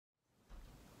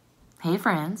Hey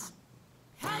friends.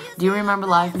 Do you remember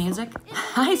live music?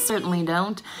 I certainly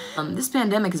don't. This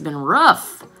pandemic has been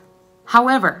rough.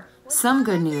 However, some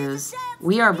good news.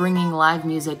 We are bringing live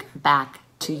music back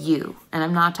to you. And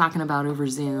I'm not talking about over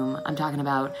Zoom. I'm talking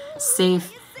about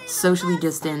safe, socially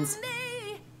distanced,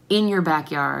 in your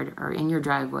backyard or in your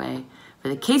driveway for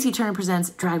the Casey Turner Presents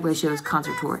Driveway Shows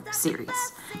Concert Tour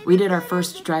Series. We did our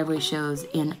first driveway shows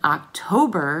in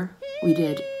October. We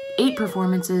did 8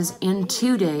 performances in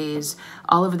 2 days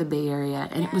all over the Bay Area,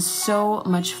 and it was so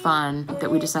much fun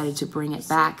that we decided to bring it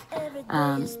back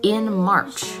in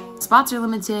March. Spots are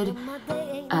limited,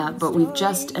 but we've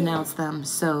just announced them,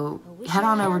 so head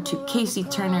on over to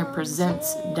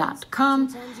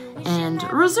CaseyTurnerPresents.com and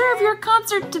reserve your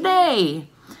concert today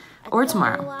or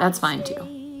tomorrow. That's fine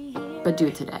too, but do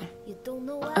it today.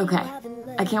 Okay,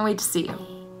 I can't wait to see you.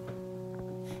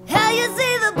 How you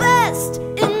see the best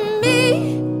in